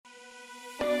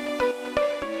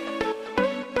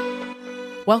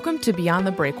Welcome to Beyond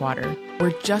the Breakwater,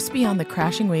 where just beyond the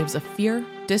crashing waves of fear,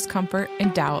 discomfort,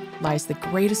 and doubt lies the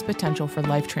greatest potential for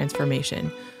life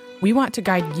transformation. We want to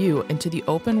guide you into the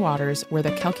open waters where the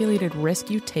calculated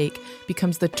risk you take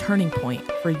becomes the turning point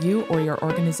for you or your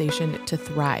organization to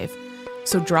thrive.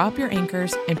 So draw up your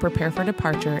anchors and prepare for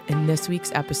departure in this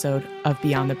week's episode of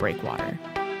Beyond the Breakwater.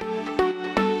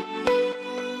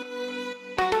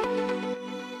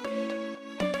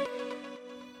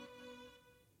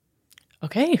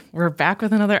 Okay, we're back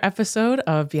with another episode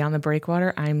of Beyond the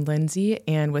Breakwater. I'm Lindsay,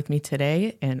 and with me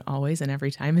today, and always and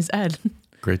every time, is Ed.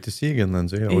 Great to see you again,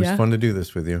 Lindsay. Always fun to do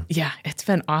this with you. Yeah, it's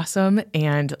been awesome.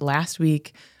 And last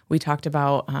week, we talked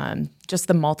about just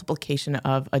the multiplication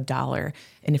of $1.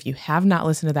 And if you have not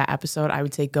listened to that episode, I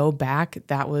would say go back.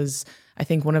 That was, I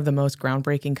think, one of the most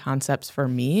groundbreaking concepts for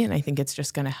me. And I think it's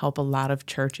just going to help a lot of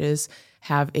churches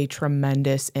have a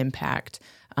tremendous impact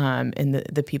in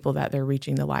the people that they're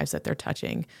reaching, the lives that they're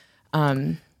touching.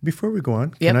 Before we go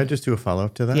on, can I just do a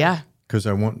follow-up to that? Yeah. Because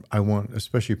I want,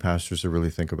 especially pastors, to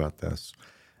really think about this.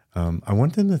 I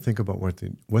want them to think about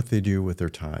what they do with their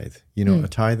tithe. You know, a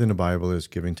tithe in the Bible is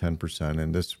giving 10%,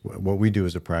 and this what we do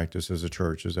as a practice as a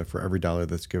church is that for every dollar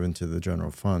that's given to the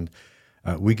general fund,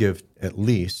 we give at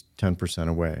least 10%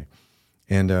 away.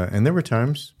 And there were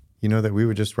times, you know, that we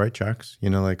would just write checks.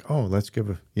 You know, like, oh, let's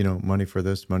give money for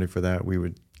this, money for that. We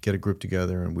would get a group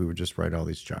together and we would just write all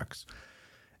these checks.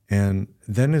 And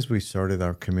then as we started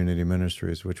our community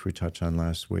ministries, which we touched on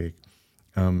last week,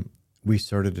 we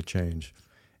started to change.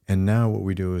 And now what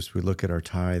we do is we look at our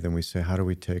tithe and we say, how do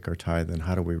we take our tithe and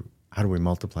how do we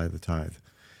multiply the tithe?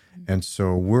 And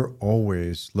so we're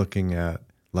always looking at,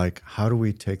 like, how do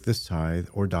we take this tithe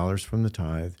or dollars from the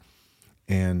tithe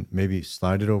and maybe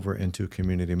slide it over into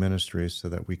community ministries so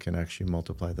that we can actually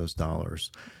multiply those dollars.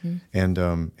 And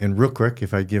real quick,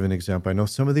 if I give an example, I know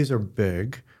some of these are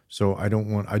big, so I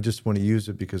just want to use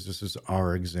it because this is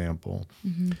our example.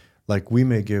 Like, we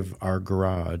may give our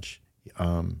garage,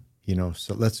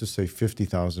 so let's just say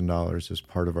 $50,000 as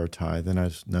part of our tithe. And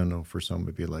I know for some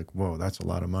would be like, whoa, that's a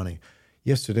lot of money.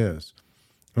 Yes, it is.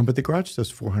 But the garage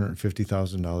does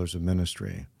 $450,000 of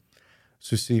ministry.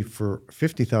 So see, for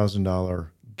 $50,000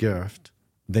 gift,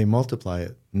 they multiply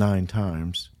it 9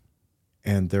 times,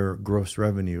 and their gross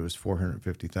revenue is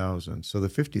 $450,000. So the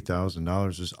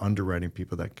 $50,000 is underwriting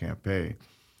people that can't pay.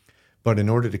 But in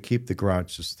order to keep the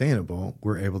garage sustainable,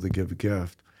 we're able to give a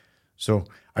gift. So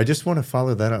I just want to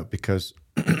follow that up because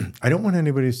I don't want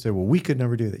anybody to say, well, we could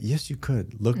never do that. Yes, you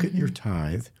could. Look at your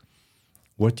tithe.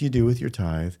 What do you do with your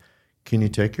tithe? Can you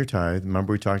take your tithe?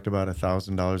 Remember we talked about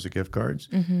 $1,000 of gift cards?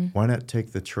 Why not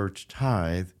take the church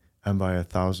tithe and buy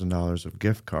 $1,000 of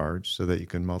gift cards so that you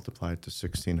can multiply it to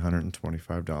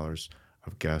 $1,625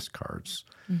 of gas cards?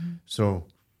 So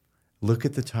look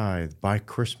at the tithe, buy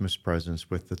Christmas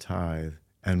presents with the tithe,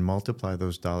 and multiply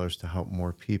those dollars to help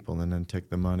more people, and then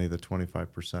take the money, the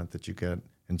 25% that you get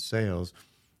in sales,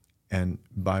 and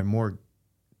buy more,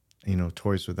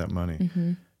 toys with that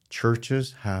money.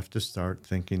 Churches have to start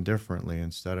thinking differently.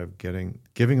 Instead of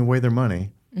giving away their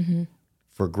money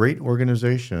for great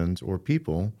organizations or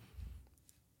people,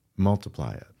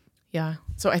 multiply it. Yeah.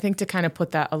 So I think to kind of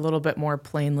put that a little bit more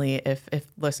plainly, if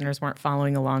listeners weren't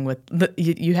following along with,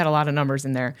 you had a lot of numbers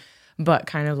in there, but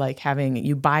kind of like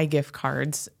you buy gift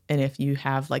cards, and if you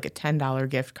have like a $10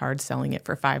 gift card, selling it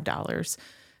for $5.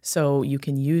 So you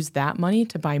can use that money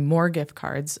to buy more gift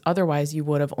cards. Otherwise, you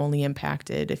would have only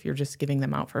impacted, if you're just giving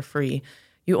them out for free,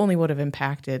 you only would have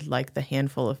impacted like the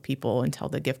handful of people until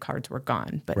the gift cards were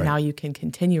gone. But now you can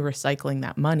continue recycling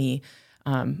that money,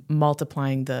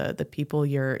 multiplying the people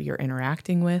you're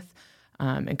interacting with,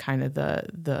 and kind of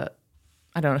the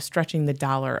stretching the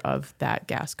dollar of that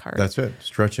gas card. That's it.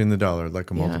 Stretching the dollar like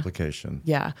a multiplication.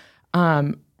 Yeah.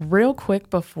 Real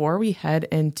quick before we head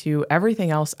into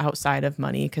everything else outside of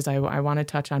money, because I want to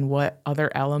touch on what other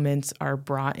elements are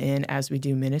brought in as we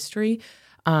do ministry.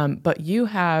 But you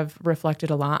have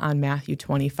reflected a lot on Matthew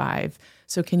 25.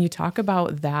 So can you talk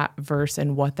about that verse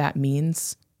and what that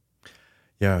means?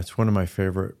 Yeah, it's one of my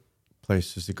favorite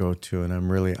places to go to. And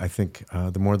I think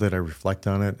the more that I reflect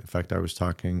on it, in fact, I was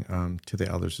talking to the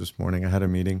elders this morning. I had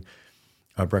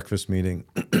a breakfast meeting,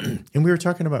 and we were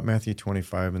talking about Matthew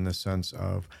 25 in the sense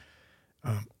of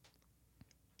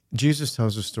Jesus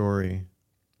tells a story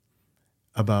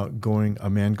about a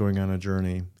man going on a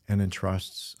journey and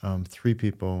entrusts 3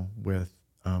 people with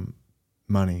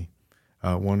money.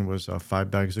 One was 5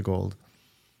 bags of gold,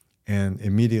 and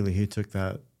immediately he took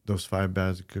those 5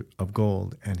 bags of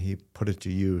gold and he put it to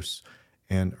use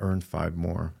and earned 5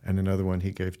 more. And another one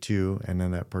he gave 2, and then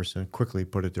that person quickly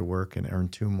put it to work and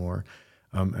earned 2 more.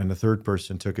 And the third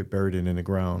person took it, buried it in the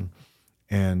ground,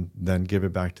 and then give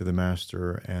it back to the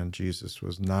master. And Jesus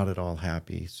was not at all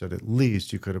happy. He said, at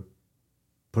least you could have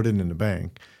put it in the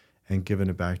bank and given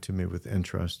it back to me with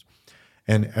interest.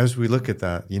 And as we look at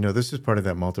that, this is part of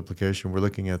that multiplication. We're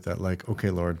looking at that like, okay,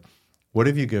 Lord, what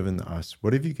have you given us?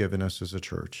 What have you given us as a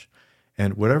church?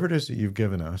 And whatever it is that you've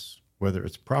given us, whether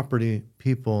it's property,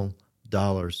 people,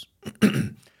 dollars,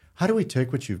 how do we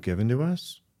take what you've given to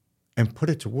us and put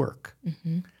it to work?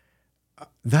 Mm-hmm.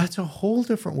 That's a whole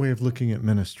different way of looking at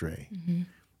ministry. Mm-hmm.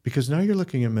 Because now you're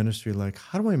looking at ministry like,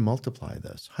 how do I multiply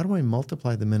this? How do I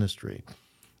multiply the ministry?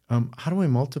 How do I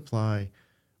multiply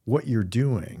what you're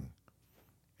doing?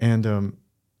 And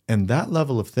that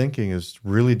level of thinking is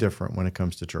really different when it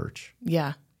comes to church.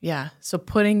 Yeah. Yeah. So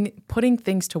putting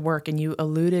things to work, and you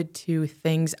alluded to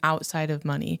things outside of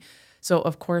money. So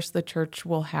of course the church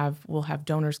will have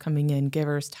donors coming in,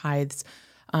 givers, tithes.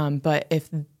 But if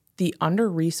the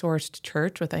under-resourced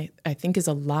church, with I think is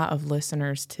a lot of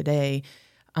listeners today,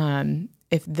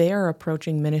 if they're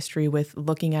approaching ministry with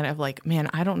looking at it like, man,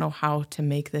 I don't know how to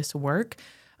make this work.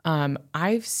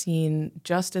 I've seen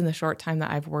just in the short time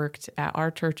that I've worked at our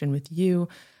church and with you,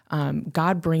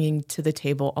 God bringing to the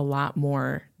table a lot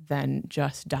more than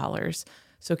just dollars.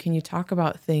 So can you talk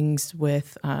about things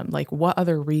with like what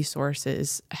other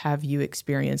resources have you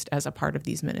experienced as a part of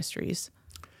these ministries?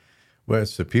 Well,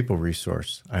 it's the people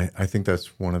resource. I think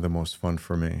that's one of the most fun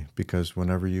for me, because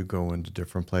whenever you go into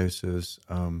different places,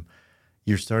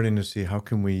 you're starting to see how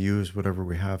can we use whatever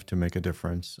we have to make a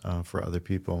difference for other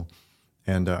people.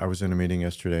 And I was in a meeting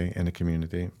yesterday in a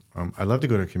community. I love to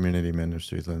go to community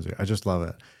ministries, Lindsay. I just love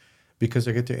it because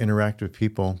I get to interact with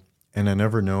people, and I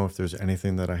never know if there's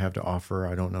anything that I have to offer.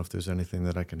 I don't know if there's anything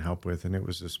that I can help with. And it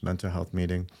was this mental health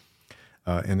meeting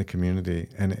in the community.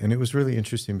 And it was really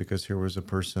interesting because here was a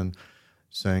person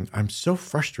saying, I'm so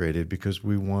frustrated because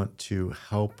we want to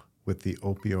help with the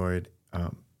opioid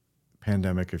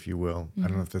pandemic, if you will. Mm-hmm. I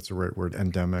don't know if that's the right word,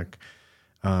 endemic.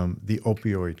 The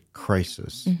opioid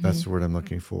crisis, mm-hmm. That's the word I'm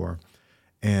looking for.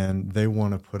 And they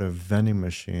want to put a vending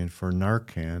machine for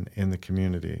Narcan in the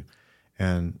community.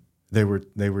 And they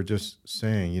were just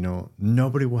saying,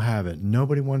 nobody will have it.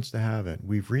 Nobody wants to have it.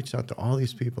 We've reached out to all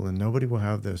these people and nobody will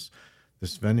have this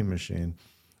vending machine.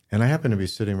 And I happened to be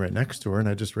sitting right next to her, and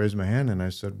I just raised my hand and I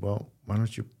said, well, why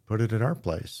don't you put it at our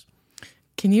place?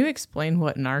 Can you explain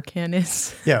what Narcan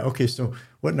is? Yeah, okay. So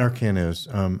what Narcan is,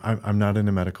 I'm not in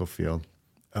the medical field.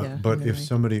 But if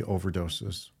somebody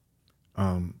overdoses,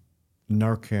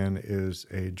 Narcan is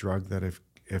a drug that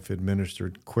if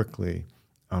administered quickly,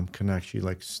 can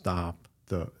actually stop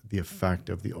the effect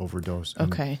of the overdose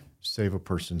and save a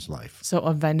person's life. So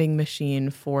a vending machine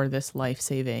for this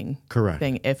life-saving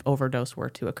thing if overdose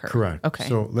were to occur. Correct. Okay.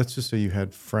 So let's just say you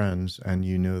had friends and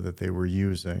you knew that they were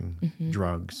using mm-hmm.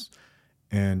 drugs,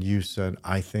 and you said,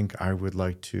 I think I would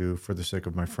like to, for the sake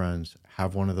of my friends,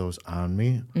 have one of those on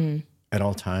me. At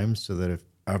all times, so that if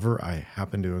ever I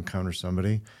happen to encounter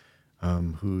somebody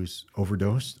who's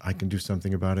overdosed, I can do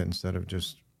something about it instead of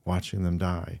just watching them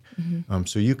die. Mm-hmm.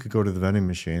 So you could go to the vending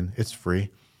machine. It's free.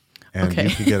 And you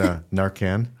could get a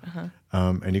Narcan,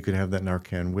 uh-huh. And you could have that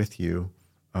Narcan with you.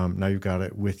 Now you've got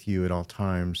it with you at all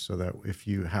times, so that if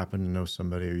you happen to know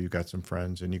somebody or you've got some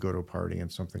friends and you go to a party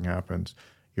and something happens,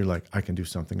 you're like, I can do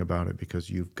something about it because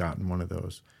you've gotten one of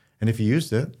those. And if you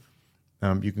used it,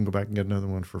 you can go back and get another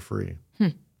one for free.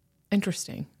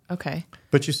 Interesting. Okay.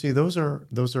 But you see, those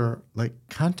are like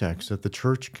contacts that the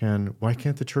church can. Why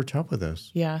can't the church help with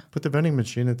this? Yeah. Put the vending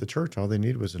machine at the church. All they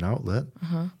need was an outlet.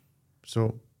 Uh-huh.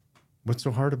 So what's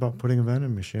so hard about putting a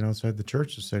vending machine outside the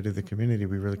church to say to the community,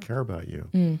 we really care about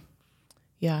you?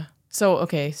 Yeah. So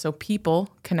people,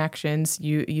 connections,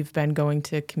 you've been going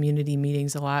to community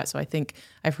meetings a lot. So I think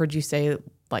I've heard you say,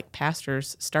 like,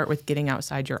 pastors start with getting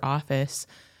outside your office.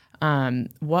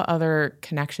 What other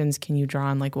connections can you draw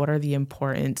on? Like, what are the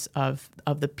importance of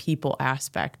the people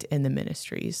aspect in the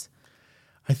ministries?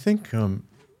 I think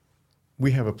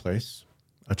we have a place,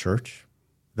 a church,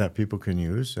 that people can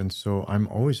use. And so I'm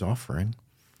always offering,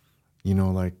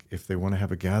 like if they want to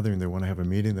have a gathering, they want to have a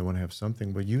meeting, they want to have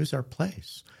something, but use our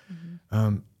place.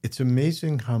 Mm-hmm. It's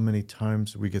amazing how many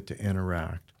times we get to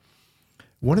interact.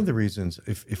 One of the reasons,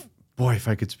 if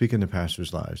I could speak into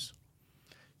pastors' lives,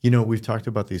 we've talked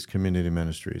about these community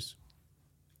ministries.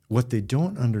 What they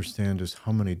don't understand is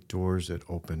how many doors it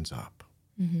opens up.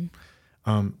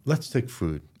 Mm-hmm. Let's take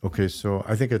food. Okay, so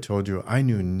I think I told you I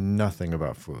knew nothing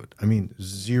about food. I mean,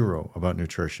 zero about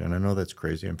nutrition. I know that's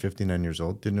crazy. I'm 59 years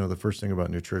old, didn't know the first thing about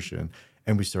nutrition,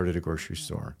 and we started a grocery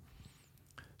store.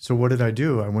 So what did I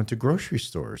do? I went to grocery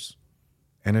stores,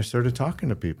 and I started talking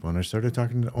to people, and I started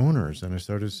talking to owners, and I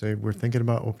started to say, we're thinking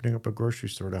about opening up a grocery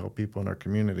store to help people in our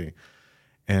community.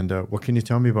 And what can you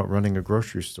tell me about running a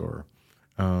grocery store?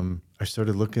 I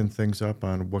started looking things up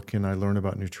on what can I learn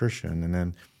about nutrition. And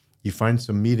then you find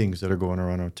some meetings that are going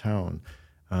around our town.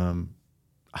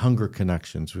 Hunger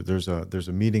Connections. There's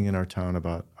a meeting in our town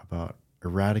about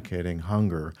eradicating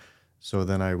hunger. So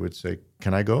then I would say,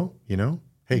 can I go?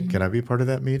 Hey, can I be a part of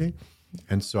that meeting?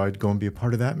 And so I'd go and be a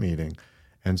part of that meeting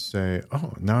and say,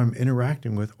 oh, now I'm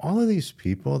interacting with all of these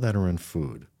people that are in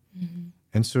food.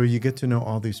 And so you get to know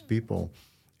all these people.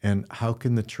 And how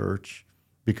can the church,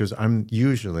 because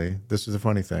this is a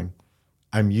funny thing,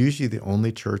 I'm usually the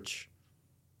only church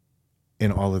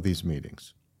in all of these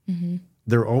meetings.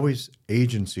 There are always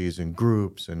agencies and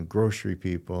groups and grocery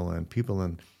people and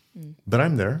people, but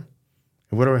I'm there.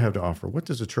 And what do I have to offer? What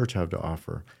does the church have to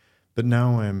offer? But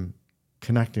now I'm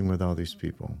connecting with all these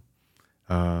people.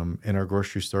 In our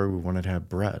grocery store, we wanted to have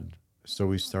bread. So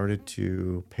we started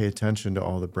to pay attention to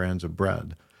all the brands of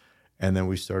bread. And then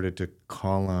we started to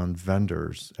call on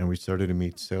vendors, and we started to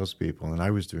meet salespeople. And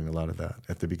I was doing a lot of that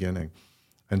at the beginning.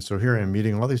 And so here I am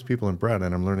meeting all these people in bread,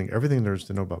 and I'm learning everything there is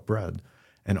to know about bread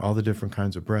and all the different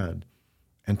kinds of bread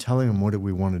and telling them what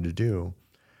we wanted to do.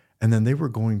 And then they were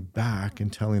going back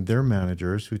and telling their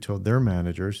managers, who told their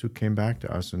managers, who came back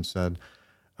to us and said,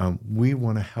 we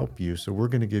want to help you. So we're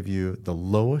going to give you the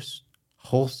lowest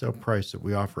wholesale price that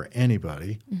we offer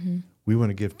anybody. We want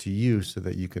to give to you so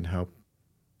that you can help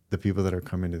the people that are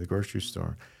coming to the grocery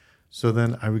store. So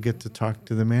then I would get to talk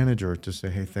to the manager to say,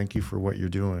 hey, thank you for what you're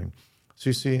doing. So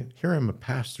you see, here I'm a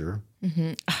pastor.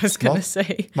 I was going to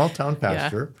say. Small town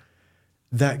pastor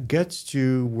that gets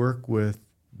to work with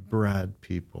bread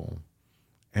people.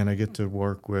 And I get to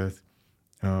work with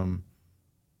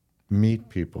meat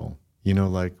people.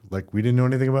 Like we didn't know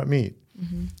anything about meat.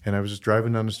 And I was just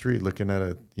driving down the street looking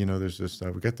at there's this,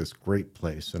 we got this great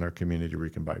place in our community where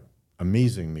you can buy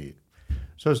amazing meat.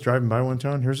 So I was driving by one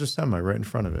town, here's a semi right in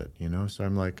front of it, So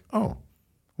I'm like, oh, I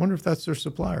wonder if that's their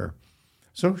supplier.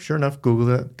 So sure enough,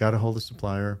 Googled it, got a hold of the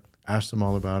supplier, asked them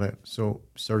all about it. So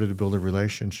started to build a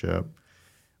relationship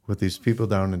with these people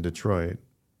down in Detroit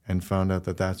and found out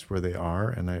that that's where they are.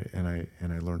 And I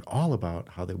learned all about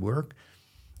how they work,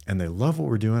 and they love what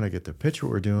we're doing. I get to pitch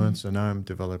what we're doing. So now I'm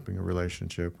developing a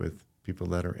relationship with people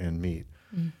that are in meat.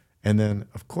 And then,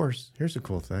 of course, here's a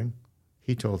cool thing.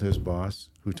 He told his boss,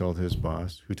 who told his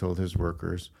boss, who told his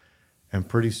workers. And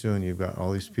pretty soon you've got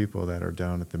all these people that are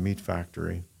down at the meat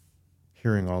factory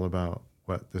hearing all about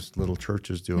what this little church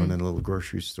is doing in a little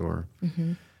grocery store.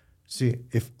 See,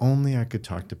 if only I could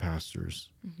talk to pastors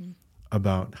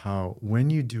about how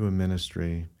when you do a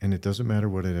ministry, and it doesn't matter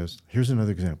what it is. Here's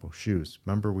another example, shoes.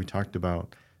 Remember we talked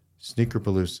about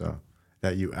Sneakerpalooza,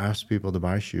 that you ask people to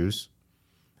buy shoes.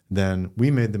 Then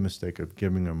we made the mistake of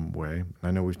giving them away.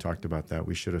 I know we've talked about that.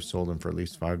 We should have sold them for at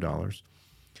least $5.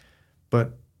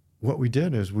 But what we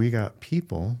did is we got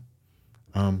people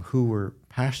who were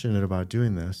passionate about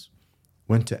doing this,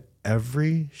 went to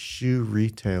every shoe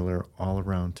retailer all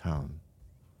around town.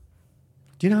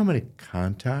 Do you know how many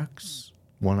contacts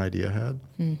one idea had?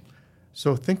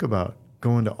 So think about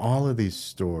going to all of these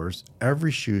stores,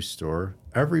 every shoe store,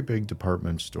 every big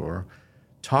department store,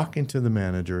 talking to the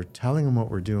manager, telling them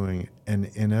what we're doing, and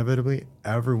inevitably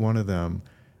every one of them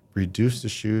reduced the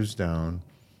shoes down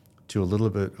to a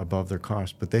little bit above their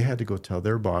cost. But they had to go tell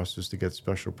their bosses to get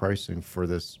special pricing for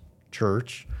this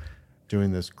church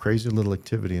doing this crazy little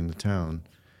activity in the town.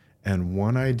 And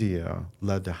one idea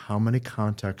led to how many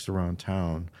contacts around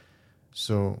town.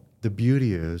 So the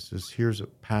beauty is here's a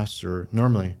pastor.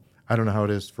 Normally, I don't know how it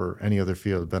is for any other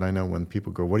field, but I know when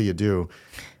people go, what do you do?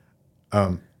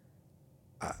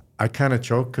 I kind of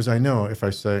choke because I know if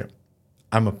I say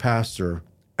I'm a pastor,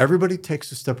 everybody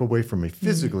takes a step away from me.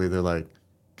 Physically, they're like,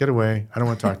 get away. I don't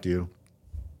want to talk to you.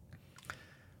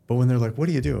 But when they're like, what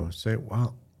do you do? I say,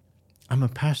 well, I'm a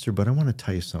pastor, but I want to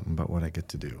tell you something about what I get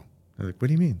to do. They're like, what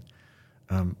do you mean?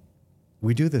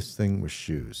 We do this thing with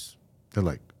shoes. They're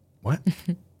like, what?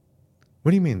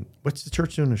 What do you mean? What's the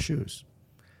church doing with shoes?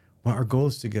 Well, our goal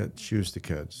is to get shoes to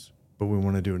kids, but we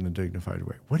want to do it in a dignified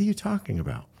way. What are you talking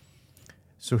about?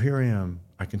 So here I am.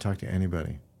 I can talk to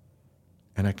anybody,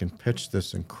 and I can pitch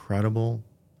this incredible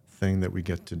thing that we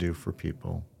get to do for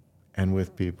people and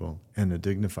with people in a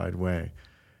dignified way.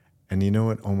 And you know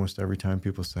what almost every time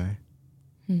people say?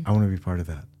 I want to be part of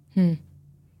that.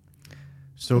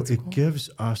 So that's cool. Gives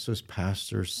us as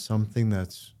pastors something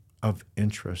that's of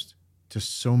interest to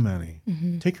so many.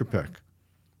 Take your pick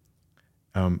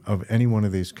of any one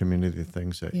of these community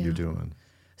things that you're doing.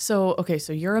 So, okay,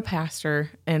 so you're a pastor,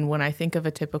 and when I think of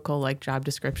a typical job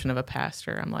description of a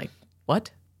pastor, I'm like, what?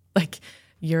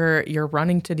 You're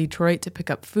running to Detroit to pick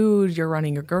up food. You're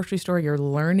running a grocery store. You're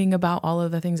learning about all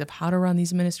of the things of how to run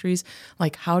these ministries.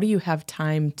 Like, how do you have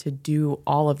time to do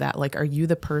all of that? Like, are you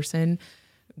the person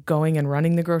going and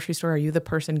running the grocery store? Are you the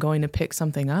person going to pick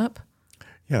something up?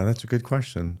 Yeah, that's a good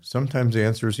question. Sometimes the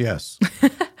answer is yes.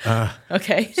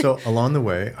 Okay. So along the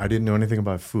way, I didn't know anything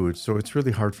about food. So it's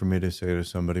really hard for me to say to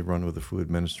somebody, run with a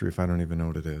food ministry if I don't even know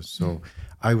what it is. So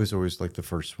I was always like the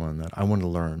first one that I want to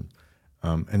learn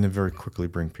and then very quickly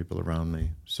bring people around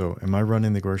me. So am I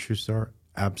running the grocery store?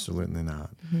 Absolutely not.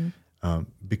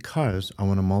 Because I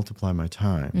want to multiply my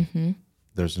time.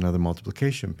 There's another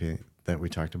multiplication that we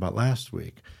talked about last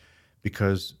week.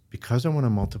 Because I want to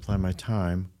multiply my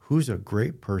time, who's a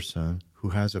great person who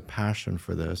has a passion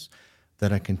for this,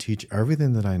 that I can teach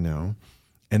everything that I know,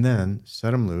 and then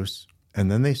set them loose,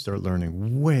 and then they start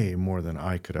learning way more than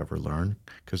I could ever learn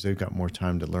because they've got more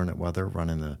time to learn it while they're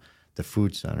running the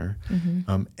food center.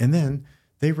 And then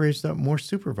they raised up more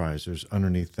supervisors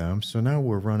underneath them. So now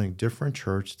we're running different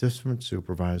church, different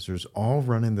supervisors, all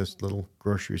running this little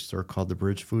grocery store called the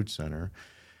Bridge Food Center.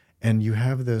 And you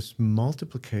have this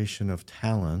multiplication of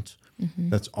talent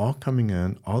that's all coming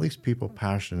in, all these people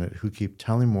passionate who keep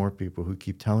telling more people,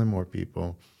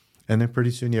 And then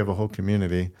pretty soon you have a whole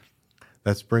community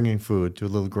that's bringing food to a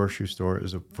little grocery store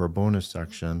for a bonus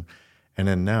section. And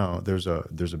then now there's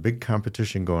a big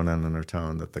competition going on in our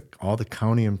town that all the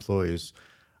county employees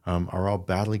are all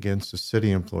battling against the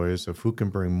city employees of who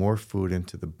can bring more food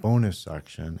into the bonus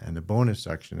section. And the bonus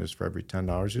section is for every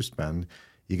 $10 you spend,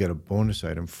 you get a bonus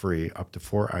item free, up to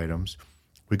 4 items.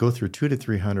 We go through 200 to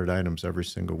 300 items every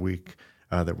single week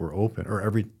that we're open, or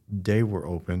every day we're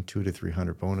open, 200 to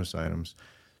 300 bonus items.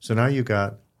 So now you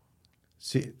got,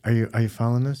 are you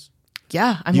following this?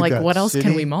 Yeah, I'm like, what else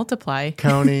can we multiply?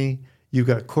 County, you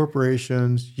got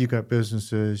corporations, you got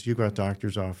businesses, you got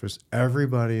doctor's office.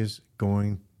 Everybody's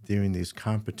doing these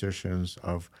competitions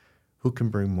of who can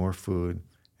bring more food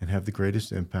and have the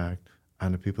greatest impact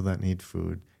on the people that need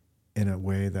food in a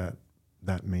way that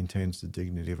maintains the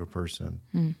dignity of a person.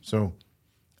 So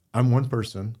I'm one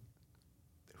person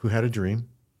who had a dream,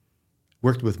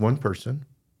 worked with one person,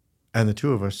 and the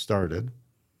two of us started.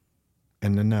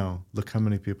 And then now, look how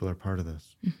many people are part of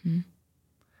this.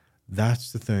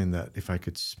 That's the thing that if I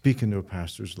could speak into a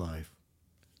pastor's life,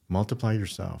 multiply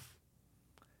yourself,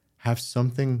 have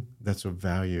something that's of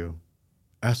value.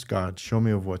 Ask God, show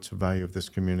me of what's the value of this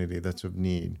community that's of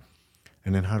need.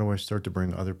 And then how do I start to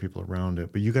bring other people around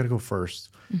it? But you got to go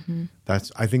first.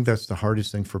 I think that's the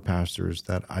hardest thing for pastors,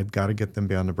 that I've got to get them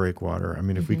beyond the breakwater. I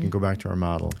mean, if we can go back to our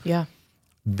model,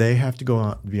 they have to go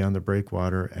out beyond the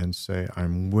breakwater and say,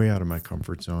 I'm way out of my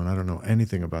comfort zone. I don't know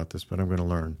anything about this, but I'm going to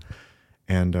learn.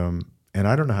 And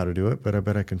I don't know how to do it, but I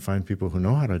bet I can find people who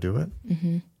know how to do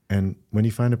it. And when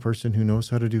you find a person who knows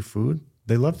how to do food,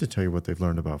 they love to tell you what they've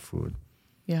learned about food.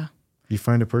 Yeah. You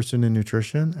find a person in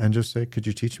nutrition and just say, could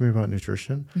you teach me about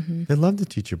nutrition? They love to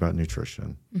teach you about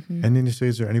nutrition. And then you say,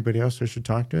 is there anybody else I should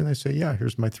talk to? And they say, yeah,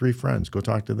 here's my 3 friends. Go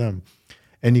talk to them.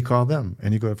 And you call them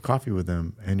and you go have coffee with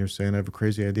them. And you're saying, I have a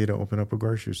crazy idea to open up a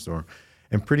grocery store.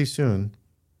 And pretty soon,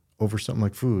 over something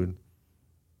like food,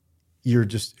 you're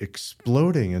just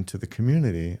exploding into the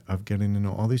community of getting to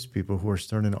know all these people who are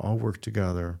starting to all work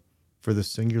together for the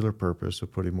singular purpose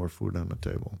of putting more food on the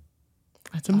table.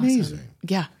 That's amazing. Awesome.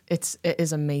 Yeah, it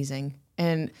is amazing.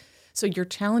 And so you're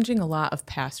challenging a lot of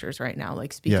pastors right now,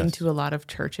 like speaking to a lot of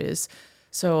churches.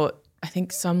 So I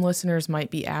think some listeners might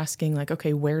be asking, like,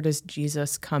 okay, where does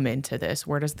Jesus come into this?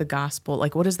 Where does the gospel,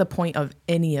 like, what is the point of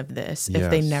any of this if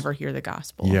they never hear the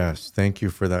gospel? Yes, thank you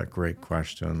for that great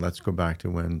question. Let's go back to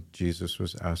when Jesus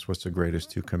was asked, what's the greatest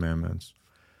 2 commandments?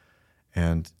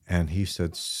 And he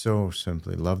said so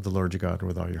simply, love the Lord your God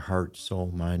with all your heart, soul,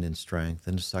 mind, and strength.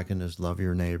 And the second is love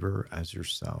your neighbor as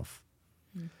yourself.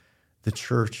 The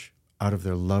church, out of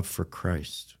their love for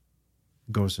Christ,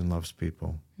 goes and loves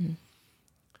people.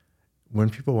 When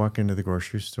people walk into the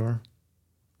grocery store,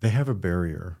 they have a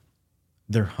barrier.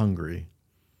 They're hungry.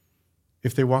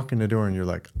 If they walk in the door and you're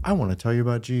like, I want to tell you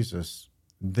about Jesus,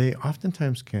 they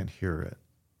oftentimes can't hear it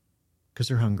because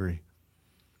they're hungry.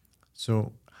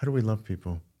 So how do we love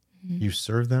people? You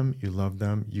serve them, you love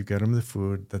them, you get them the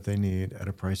food that they need at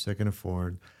a price they can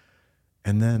afford.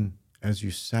 And then as you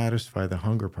satisfy the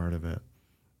hunger part of it,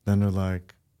 then they're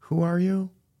like, who are you?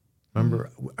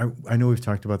 Remember, I know we've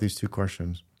talked about these 2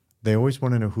 questions. They always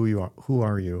want to know who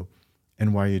are you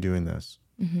and why are you doing this?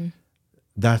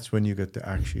 That's when you get to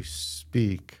actually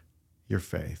speak your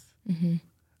faith.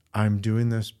 I'm doing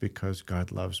this because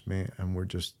God loves me and we're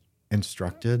just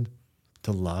instructed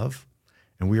to love.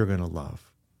 And we are going to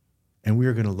love. And we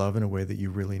are going to love in a way that you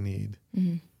really need.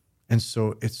 And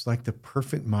so it's like the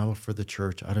perfect model for the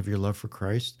church. Out of your love for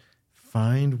Christ,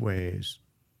 find ways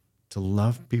to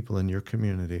love people in your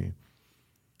community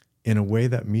in a way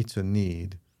that meets a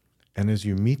need. And as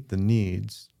you meet the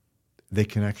needs, they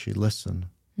can actually listen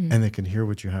and they can hear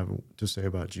what you have to say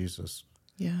about Jesus.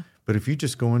 Yeah. But if you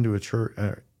just go into a church,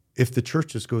 if the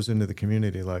church just goes into the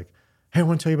community like, hey, I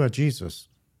want to tell you about Jesus,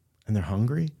 and they're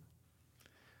hungry,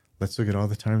 let's look at all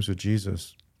the times with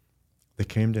Jesus. They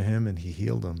came to him and he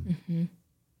healed them. Mm-hmm.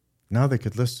 Now they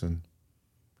could listen.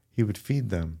 He would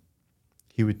feed them.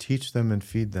 He would teach them and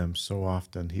feed them so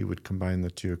often. He would combine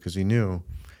the two because he knew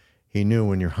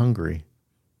when you're hungry,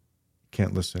 you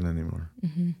can't listen anymore.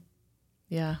 Mm-hmm.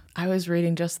 Yeah. I was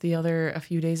reading just a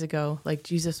few days ago, like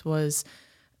Jesus was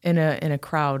in a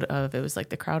crowd of, it was like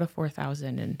the crowd of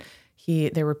 4,000, and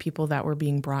there were people that were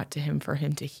being brought to him for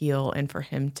him to heal and for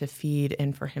him to feed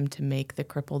and for him to make the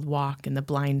crippled walk and the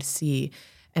blind see.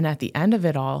 And at the end of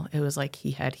it all, it was like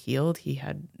he had healed, he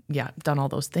had, done all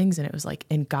those things. And it was like,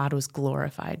 and God was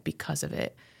glorified because of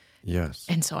it. Yes.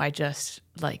 And so I just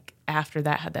like, after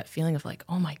that, had that feeling of like,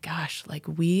 oh my gosh, like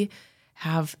we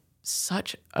have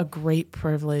such a great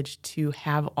privilege to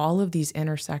have all of these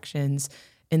intersections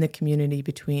in the community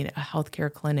between a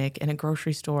healthcare clinic and a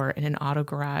grocery store and an auto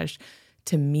garage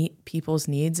to meet people's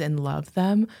needs and love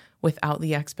them without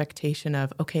the expectation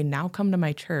of, okay, now come to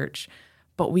my church.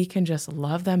 But we can just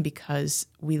love them because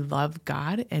we love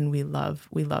God and we love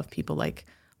people like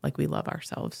we love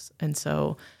ourselves. And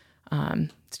so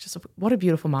it's just what a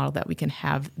beautiful model that we can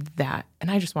have that. And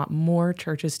I just want more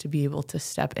churches to be able to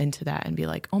step into that and be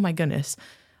like, oh my goodness,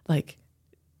 like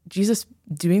Jesus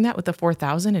doing that with the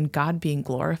 4,000 and God being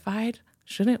glorified.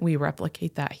 Shouldn't we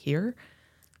replicate that here?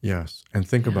 Yes. And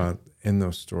think about in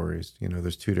those stories,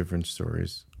 there's two different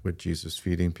stories with Jesus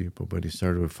feeding people, but he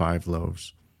started with 5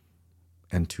 loaves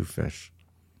and 2 fish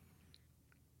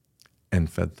and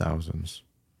fed thousands.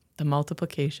 The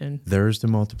multiplication. There's the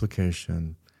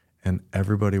multiplication. And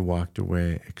everybody walked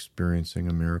away experiencing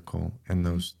a miracle. And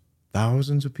those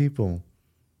thousands of people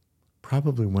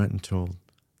probably went and told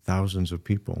thousands of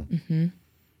people. Mm-hmm.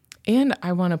 And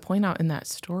I want to point out in that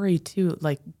story too,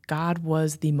 like God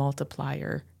was the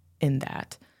multiplier in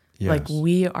that. Yes. Like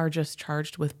we are just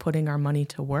charged with putting our money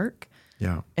to work.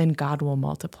 Yeah. And God will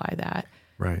multiply that.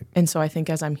 Right. And so I think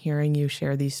as I'm hearing you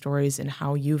share these stories and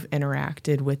how you've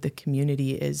interacted with the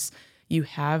community is you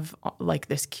have like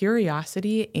this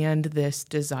curiosity and this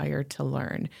desire to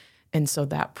learn. And so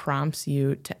that prompts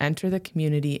you to enter the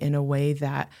community in a way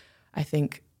that I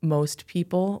think most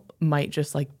people might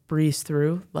just like breeze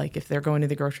through. Like if they're going to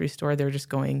the grocery store, they're just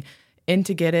going in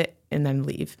to get it and then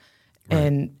leave. Right.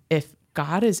 And if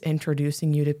God is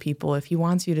introducing you to people, if he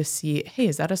wants you to see, hey,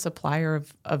 is that a supplier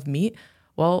of meat?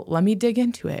 Well, let me dig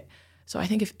into it. So I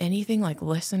think if anything, like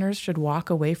listeners should walk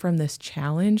away from this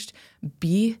challenged,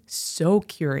 be so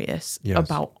curious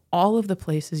about all of the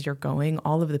places you're going,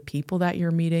 all of the people that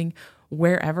you're meeting,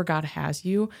 wherever God has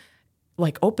you.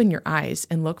 Like open your eyes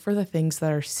and look for the things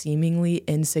that are seemingly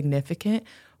insignificant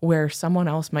where someone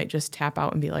else might just tap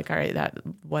out and be like, all right, that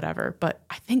whatever. But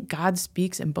I think God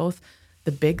speaks in both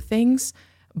the big things,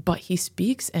 but he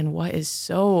speaks in what is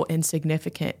so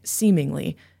insignificant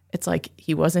seemingly. It's like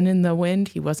he wasn't in the wind,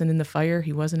 he wasn't in the fire,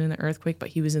 he wasn't in the earthquake, but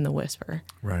he was in the whisper.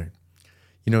 Right.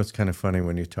 It's kind of funny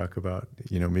when you talk about,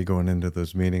 me going into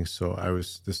those meetings. So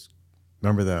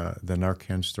remember the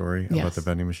Narcan story about the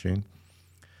vending machine?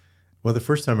 Well, the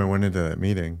first time I went into that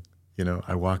meeting,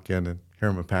 I walk in and here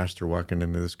I'm a pastor walking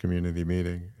into this community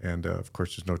meeting. And of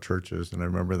course, there's no churches. And I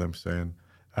remember them saying,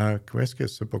 can we ask you a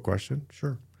simple question?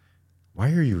 Sure.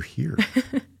 Why are you here?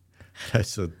 I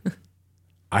said,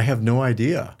 I have no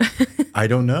idea. I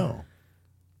don't know.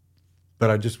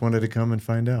 But I just wanted to come and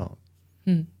find out.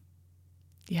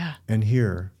 Yeah. And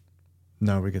here,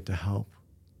 now we get to help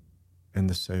in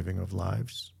the saving of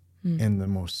lives in the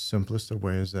most simplest of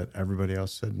ways that everybody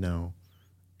else said no,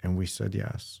 and we said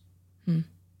yes.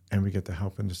 And we get to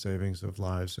help in the savings of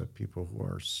lives of people who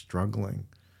are struggling.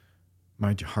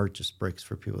 My heart just breaks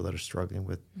for people that are struggling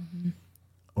with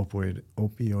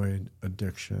opioid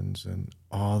addictions and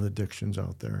all the addictions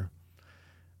out there.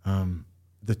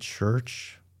 The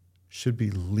church should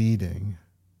be leading.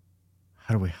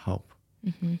 How do we help?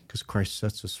 Because Christ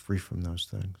sets us free from those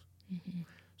things.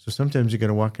 So sometimes you're going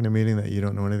to walk in a meeting that you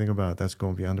don't know anything about. That's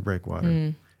going beyond the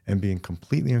breakwater and being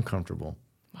completely uncomfortable.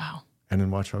 Wow. And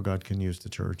then watch how God can use the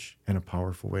church in a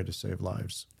powerful way to save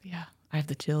lives. Yeah, I have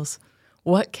the chills.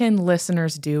 What can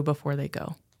listeners do before they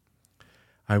go?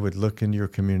 I would look into your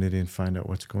community and find out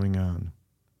what's going on.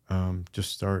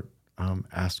 Just start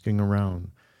asking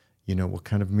around, what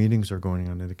kind of meetings are going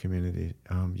on in the community.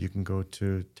 You can go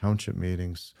to township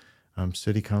meetings.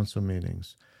 city council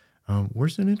meetings.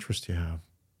 Where's an interest you have?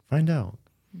 Find out.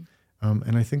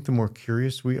 And I think the more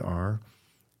curious we are,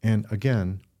 and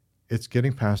again, it's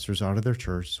getting pastors out of their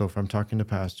church. So if I'm talking to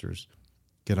pastors,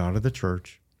 get out of the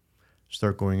church,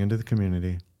 start going into the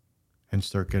community, and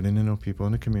start getting to know people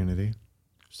in the community,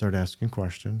 start asking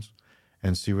questions,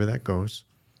 and see where that goes,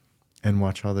 and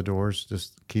watch how the doors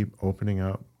just keep opening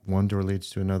up. One door leads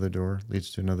to another door,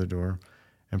 leads to another door,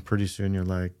 and pretty soon you're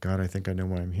like, God, I think I know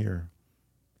why I'm here.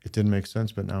 It didn't make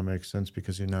sense, but now it makes sense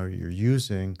because you're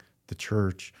using the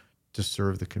church to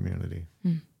serve the community.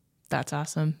 That's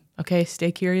awesome. Okay,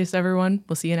 stay curious, everyone.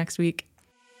 We'll see you next week.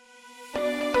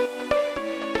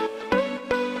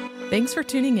 Thanks for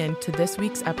tuning in to this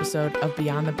week's episode of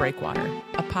Beyond the Breakwater,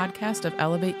 a podcast of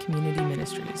Elevate Community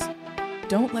Ministries.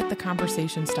 Don't let the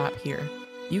conversation stop here.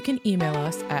 You can email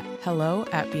us at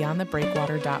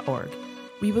hello@beyondthebreakwater.org.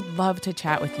 We would love to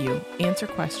chat with you, answer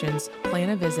questions, plan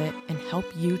a visit, and help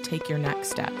you take your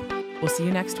next step. We'll see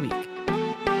you next week.